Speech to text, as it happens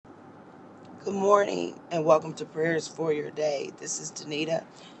Good morning and welcome to Prayers for Your Day. This is Danita,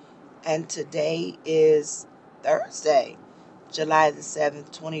 and today is Thursday, July the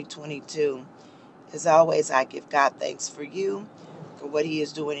 7th, 2022. As always, I give God thanks for you, for what He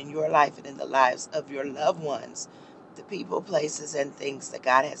is doing in your life and in the lives of your loved ones, the people, places, and things that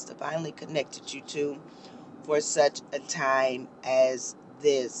God has divinely connected you to for such a time as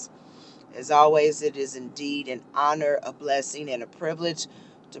this. As always, it is indeed an honor, a blessing, and a privilege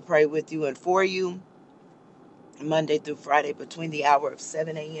to pray with you and for you Monday through Friday between the hour of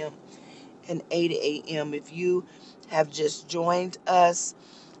 7 a.m. and 8 a.m. If you have just joined us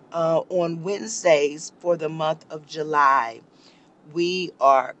on Wednesdays for the month of July, we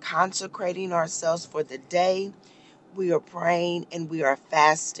are consecrating ourselves for the day. We are praying and we are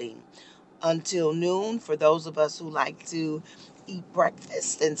fasting until noon for those of us who like to eat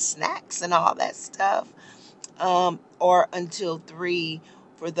breakfast and snacks and all that stuff, or until 3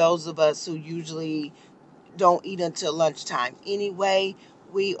 for those of us who usually don't eat until lunchtime. Anyway,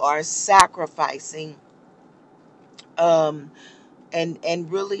 we are sacrificing um,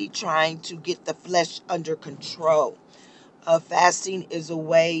 and really trying to get the flesh under control. Fasting is a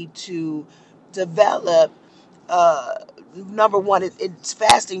way to develop. Uh, Number one, it's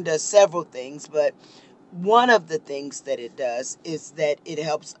fasting does several things, but one of the things that it does is that it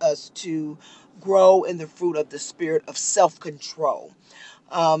helps us to grow in the fruit of the spirit of self-control.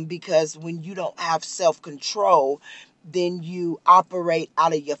 Because when you don't have self-control, then you operate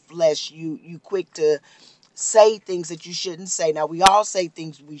out of your flesh. You quick to say things that you shouldn't say. Now we all say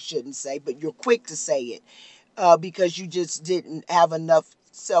things we shouldn't say, but you're quick to say it because you just didn't have enough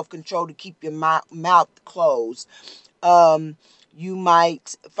self-control to keep your mouth closed. Um, you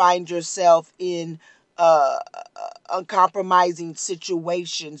might find yourself in uncompromising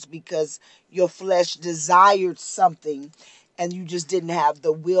situations because your flesh desired something and you just didn't have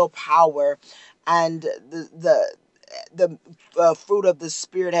the willpower, and the fruit of the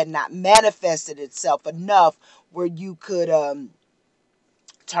spirit had not manifested itself enough where you could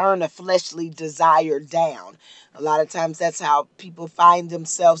turn a fleshly desire down. A lot of times that's how people find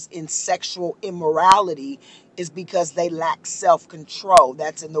themselves in sexual immorality, is because they lack self-control.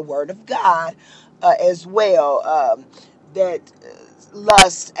 That's in the Word of God as well. That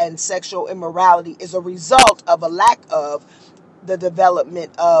lust and sexual immorality is a result of a lack of the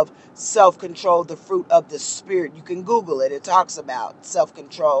development of self-control, the fruit of the spirit. You can Google it. It talks about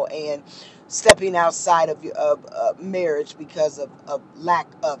self-control and stepping outside of your marriage because of lack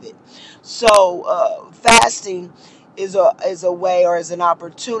of it. So fasting is a way, or is an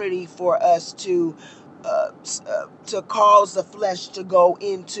opportunity for us to cause the flesh to go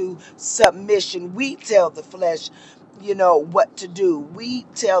into submission. We tell the flesh, what to do. We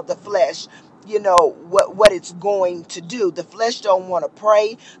tell the flesh, what it's going to do. The flesh don't want to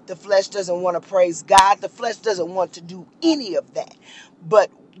pray. The flesh doesn't want to praise God. The flesh doesn't want to do any of that.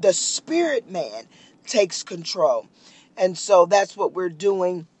 But the spirit man takes control. And so that's what we're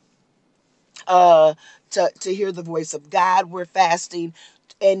doing, uh to hear the voice of God. We're fasting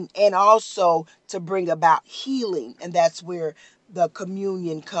and also to bring about healing, and that's where the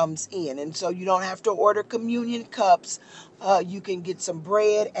communion comes in. And so you don't have to order communion cups. You can get some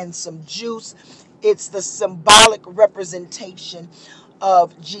bread and some juice. It's the symbolic representation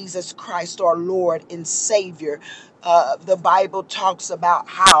of Jesus Christ, our Lord and Savior. The Bible talks about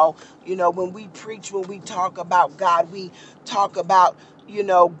how, when we preach, when we talk about God, we talk about,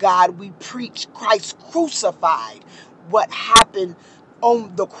 God, we preach Christ crucified, what happened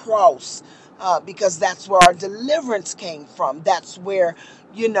on the cross, because that's where our deliverance came from. That's where,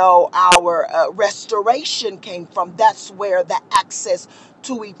 our restoration came from. That's where the access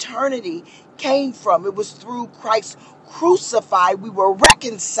to eternity came from. It was through Christ crucified we were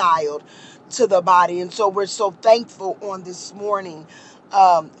reconciled to the body. And so we're so thankful on this morning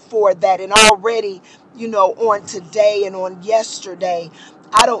for that. And already, on today and on yesterday,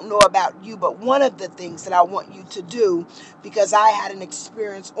 I don't know about you, but one of the things that I want you to do, because I had an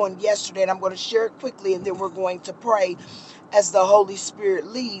experience on yesterday, and I'm going to share it quickly, and then we're going to pray as the Holy Spirit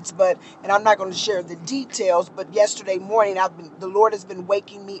leads. And I'm not going to share the details, but yesterday morning, the Lord has been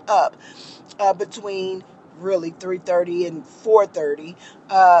waking me up between really 3:30 and 4:30,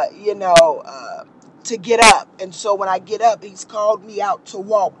 to get up. And so when I get up, He's called me out to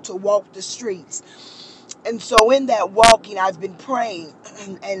walk the streets. And so in that walking, I've been praying.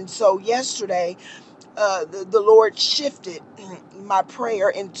 And so yesterday, the Lord shifted my prayer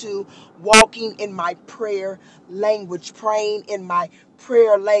into walking in my prayer language, praying in my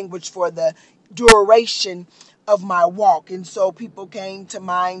prayer language for the duration of my walk. And so people came to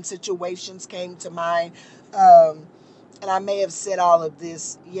mind, situations came to mind. Um, And I may have said all of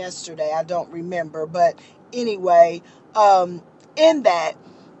this yesterday. I don't remember. But anyway, in that,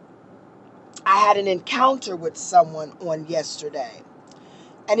 I had an encounter with someone on yesterday.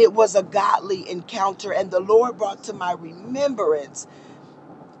 And it was a godly encounter. And the Lord brought to my remembrance,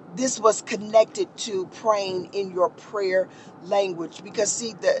 this was connected to praying in your prayer language. Because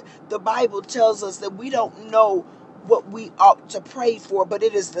see, the Bible tells us that we don't know what we ought to pray for, but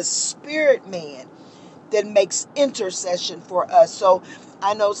it is the spirit man that makes intercession for us. So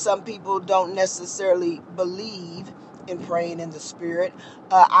I know some people don't necessarily believe in praying in the spirit.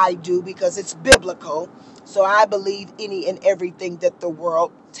 I do, because it's biblical. So I believe any and everything that the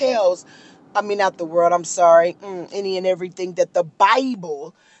world tells. I mean, not the world, I'm sorry. Any and everything that the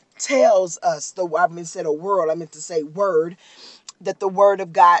Bible tells us. I mean, instead of world, I meant to say word. That the word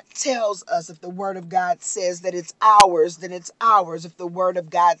of God tells us. If the word of God says that it's ours, then it's ours. If the word of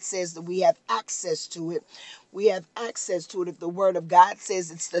God says that we have access to it, we have access to it. If the word of God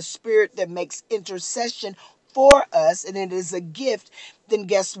says it's the spirit that makes intercession for us and it is a gift, then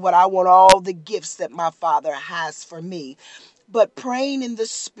guess what? I want all the gifts that my Father has for me. But praying in the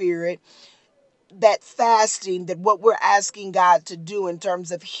spirit, that fasting, that what we're asking God to do in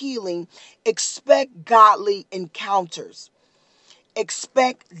terms of healing, expect godly encounters.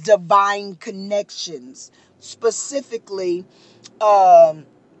 Expect divine connections, specifically on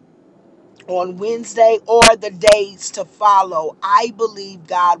Wednesday or the days to follow. I believe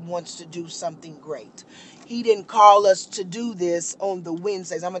God wants to do something great. He didn't call us to do this on the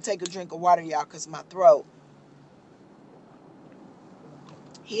Wednesdays. I'm going to take a drink of water, y'all, because my throat.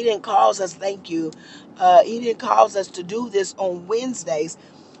 He didn't cause us, thank you. He didn't cause us to do this on Wednesdays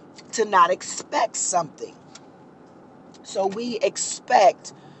to not expect something. So we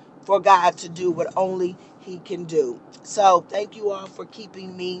expect for God to do what only He can do. So thank you all for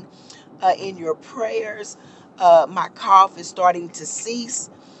keeping me in your prayers. My cough is starting to cease.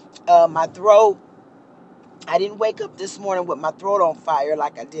 My throat, I didn't wake up this morning with my throat on fire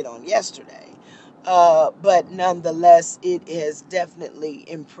like I did on yesterday. But nonetheless, it has definitely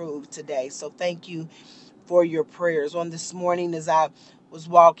improved today. So thank you for your prayers. On this morning, as I was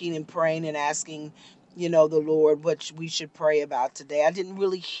walking and praying and asking, the Lord what we should pray about today, I didn't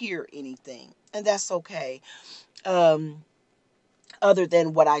really hear anything. And that's okay. Other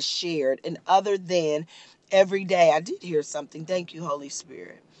than what I shared and other than every day, I did hear something. Thank you, Holy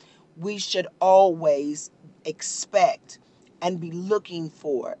Spirit. We should always expect and be looking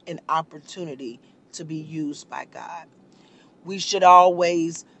for an opportunity to be used by God. We should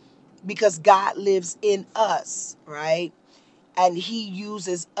always, because God lives in us, right? And He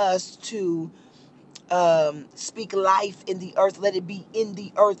uses us to speak life in the earth. Let it be in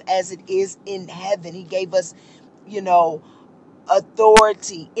the earth as it is in heaven. He gave us, you know,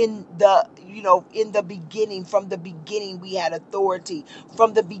 authority in the beginning. From the beginning we had authority.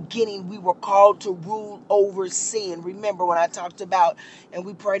 From the beginning we were called to rule over sin. Remember when I talked about and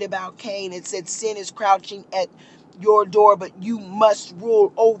we prayed about Cain, it said sin is crouching at your door, but you must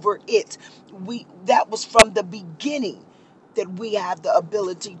rule over it. That was from the beginning, that we have the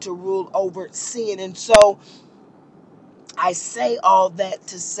ability to rule over sin. And so I say all that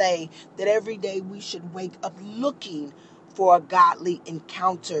to say that every day we should wake up looking for a godly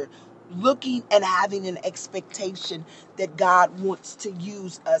encounter, looking and having an expectation that God wants to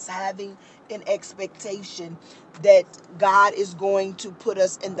use us, having an expectation that God is going to put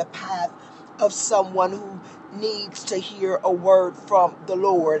us in the path of someone who needs to hear a word from the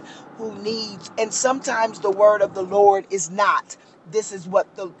Lord, and sometimes the word of the Lord is not, this is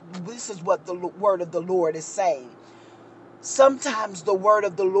what the word of the Lord is saying. Sometimes the word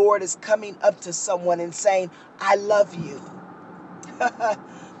of the Lord is coming up to someone and saying, I love you.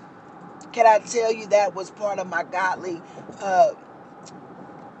 Can I tell you that was part of my godly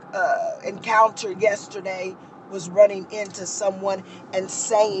encounter yesterday, was running into someone and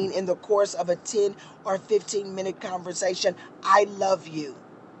saying in the course of a 10 or 15-minute conversation, I love you.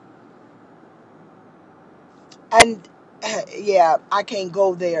 And yeah, I can't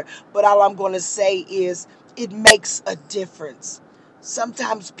go there, but all I'm going to say is it makes a difference.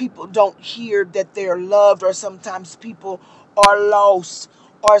 Sometimes people don't hear that they're loved, or sometimes people are lost,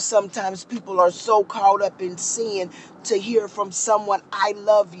 or sometimes people are so caught up in sin to hear from someone, I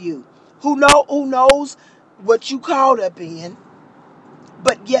love you. Who knows what you caught up in,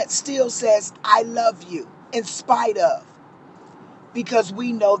 but yet still says, I love you in spite of, because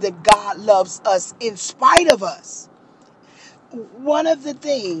we know that God loves us in spite of us. One of the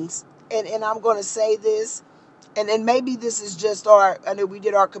things, and I'm going to say this, and maybe this is just I know we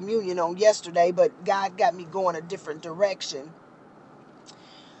did our communion on yesterday, but God got me going a different direction.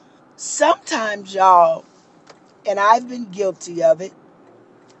 Sometimes, y'all, And I've been guilty of it.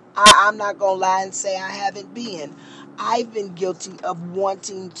 I'm not going to lie and say I haven't been. I've been guilty of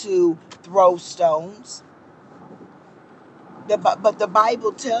wanting to throw stones. But the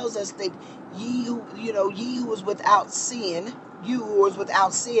Bible tells us that ye who is without sin, you who is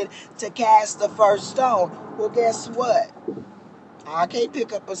without sin, to cast the first stone. Well, guess what? I can't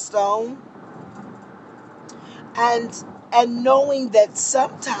pick up a stone. And knowing that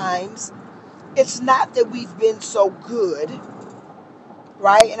sometimes it's not that we've been so good,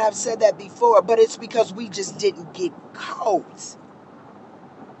 right? And I've said that before, but it's because we just didn't get caught.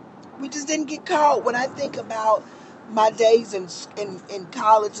 We just didn't get caught. When I think about my days in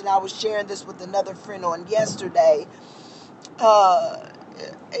college, and I was sharing this with another friend on yesterday, uh,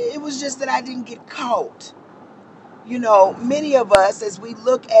 it was just that I didn't get caught. Many of us, as we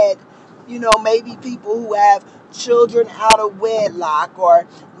look at, maybe people who have children out of wedlock, or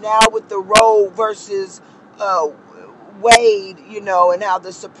now with the Roe versus Wade, and how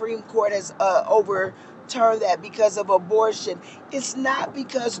the Supreme Court has overturned that because of abortion. It's not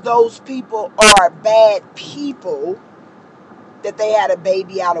because those people are bad people that they had a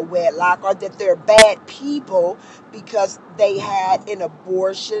baby out of wedlock, or that they're bad people because they had an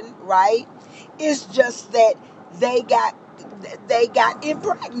abortion, right? It's just that they got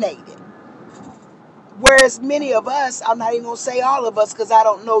impregnated. Whereas many of us, I'm not even going to say all of us because I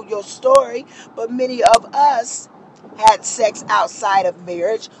don't know your story, but many of us had sex outside of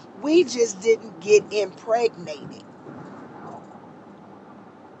marriage. We just didn't get impregnated.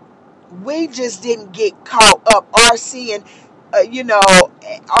 We just didn't get caught up. Our sin,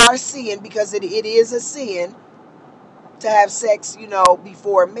 our sin, because it is a sin to have sex,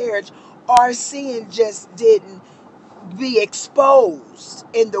 before marriage. Our sin just didn't be exposed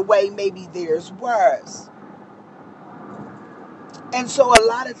in the way maybe theirs was. And so a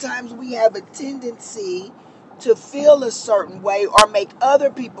lot of times we have a tendency to feel a certain way or make other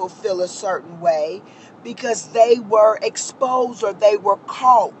people feel a certain way because they were exposed or they were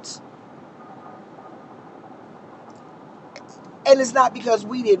caught. And it's not because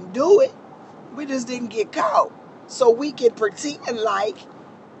we didn't do it. We just didn't get caught. So we can pretend like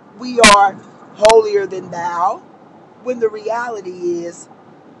we are holier than thou when the reality is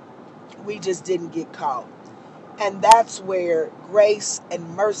we just didn't get caught. And that's where grace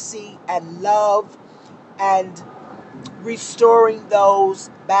and mercy and love and restoring those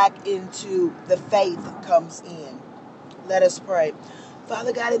back into the faith comes in. Let us pray.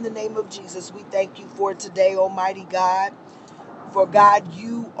 Father God, in the name of Jesus, we thank you for today, Almighty God. For God,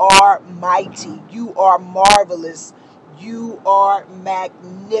 you are mighty. You are marvelous. You are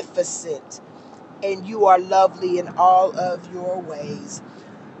magnificent. And you are lovely in all of your ways.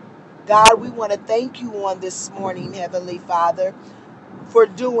 God, we want to thank you on this morning, Heavenly Father, for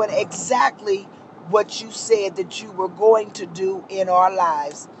doing exactly what you said that you were going to do in our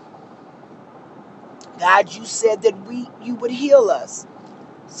lives. God, you said that you would heal us.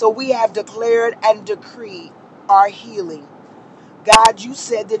 So we have declared and decreed our healing. God, you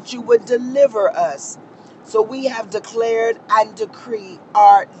said that you would deliver us. So we have declared and decreed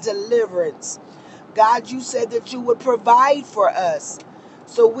our deliverance. God, you said that you would provide for us.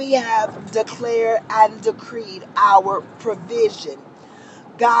 So we have declared and decreed our provision.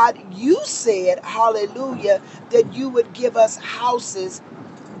 God, you said, hallelujah, that you would give us houses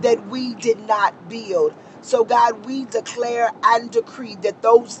that we did not build. So God, we declare and decree that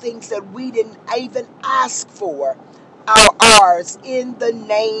those things that we didn't even ask for are ours in the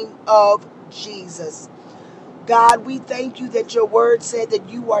name of Jesus. God, we thank you that your word said that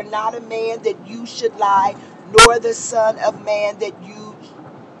you are not a man that you should lie, nor the son of man that you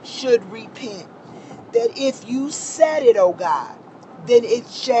should repent. That if you said it, oh God, then it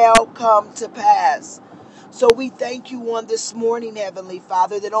shall come to pass. So we thank you on this morning, Heavenly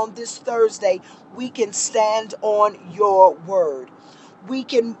Father, that on this Thursday we can stand on your word. We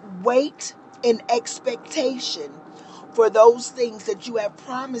can wait in expectation for those things that you have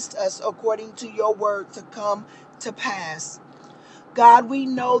promised us according to your word to come to pass. God, we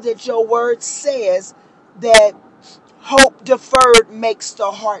know that your word says that hope deferred makes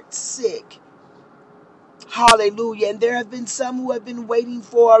the heart sick. Hallelujah. And there have been some who have been waiting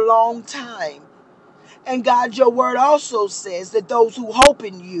for a long time. And God, your word also says that those who hope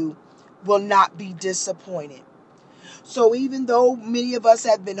in you will not be disappointed. So even though many of us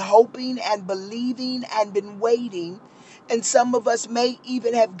have been hoping and believing and been waiting, and some of us may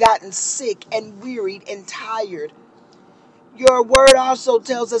even have gotten sick and wearied and tired, your word also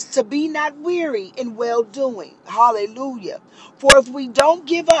tells us to be not weary in well doing. Hallelujah. For if we don't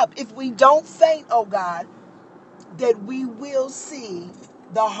give up, if we don't faint, oh God, that we will see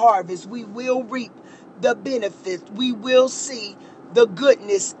the harvest. We will reap the benefits. We will see the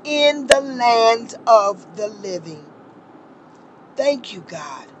goodness in the land of the living. Thank you,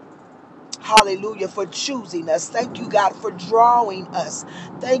 God. Hallelujah, for choosing us. Thank you, God, for drawing us.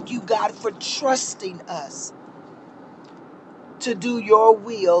 Thank you, God, for trusting us to do your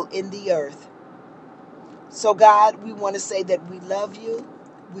will in the earth. So, God, we want to say that we love you,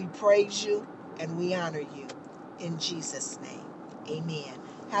 we praise you, and we honor you. In Jesus' name, amen.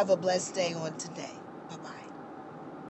 Have a blessed day on today. Bye-bye.